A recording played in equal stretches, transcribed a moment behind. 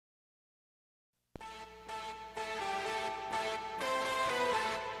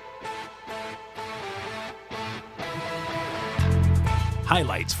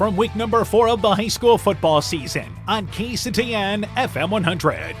Highlights from week number 4 of the high school football season on KCTN FM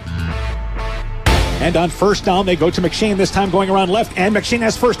 100. And on first down, they go to McShane, this time going around left, and McShane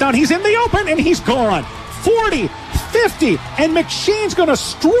has first down. He's in the open, and he's gone. 40, 50, and McShane's going to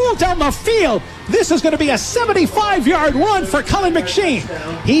stroll down the field. This is going to be a 75-yard run for Colin McShane.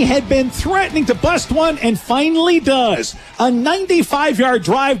 He had been threatening to bust one and finally does. A 95-yard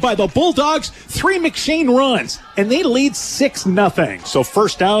drive by the Bulldogs, 3 McShane runs, and they lead 6-0. So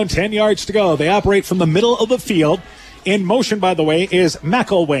first down, 10 yards to go. They operate from the middle of the field. In motion, by the way, is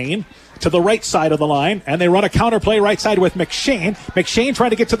McElwain to the right side of the line, and they run a counter play right side with McShane. McShane trying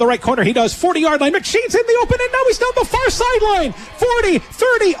to get to the right corner. He does. 40-yard line. McShane's in the open, and now he's down the far sideline. 40,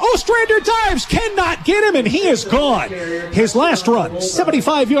 30. Ostrander dives. Cannot get him, and he is gone. His last run,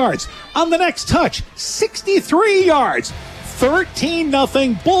 75 yards. On the next touch, 63 yards.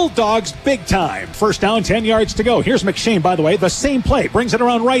 13-0 Bulldogs big time. First down, 10 yards to go. Here's McShane, by the way. The same play. Brings it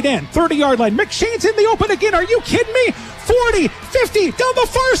around right end. 30-yard line. McShane's in the open again. Are you kidding me? 40, 50, down the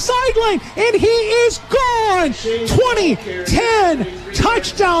far sideline, and he is gone. 20, 10,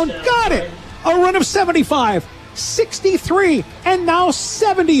 touchdown. Got it. A run of 75, 63, and now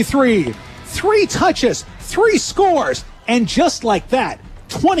 73. 3 touches, 3 scores, and just like that,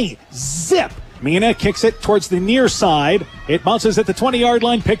 20 zip. Mina kicks it towards the near side. It bounces at the 20-yard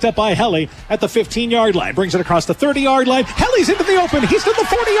line, picked up by Helly at the 15-yard line. Brings it across the 30-yard line. Helly's into the open. He's to the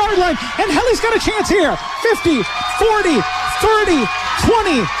 40-yard line, and Helly's got a chance here. 50, 40, 30,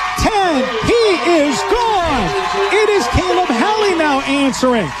 20, 10. He is gone. It is Caleb Helly now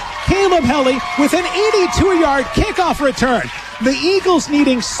answering. Caleb Helly with an 82-yard kickoff return. The Eagles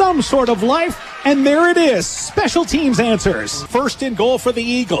needing some sort of life. And there it is. Special teams answers. First and goal for the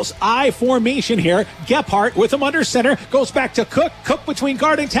Eagles. I formation here. Gephardt with him under center. Goes back to Cook. Cook between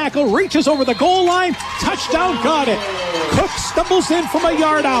guard and tackle. Reaches over the goal line. Touchdown. Got it. Cook stumbles in from a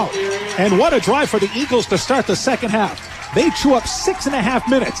yard out. And what a drive for the Eagles to start the second half. They chew up 6.5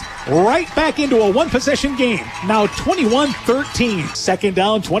 minutes. Right back into a one-possession game. Now 21-13. Second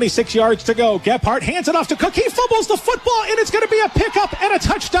down, 26 yards to go. Gephardt hands it off to Cook. He fumbles the football, and it's going to be a pickup and a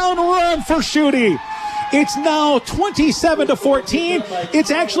touchdown run for Schutte. It's now 27-14.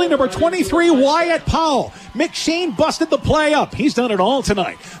 It's actually number 23, Wyatt Powell. McShane busted the play up. He's done it all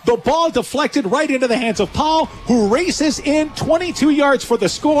tonight. The ball deflected right into the hands of Powell, who races in 22 yards for the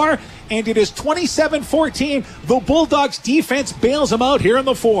score. And it is 27-14. The Bulldogs defense bails him out here in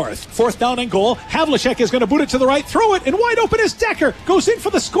the fourth. Fourth down and goal. Havlicek is going to boot it to the right, throw it, and wide open is Decker. Goes in for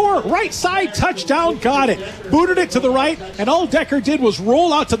the score. Right side, touchdown, got it. Booted it to the right, and all Decker did was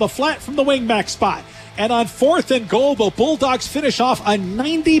roll out to the flat from the wingback spot. And on fourth and goal, the Bulldogs finish off a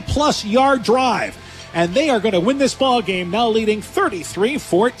 90-plus yard drive. And they are going to win this ball game, now leading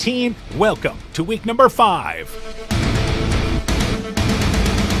 33-14. Welcome to week number 5.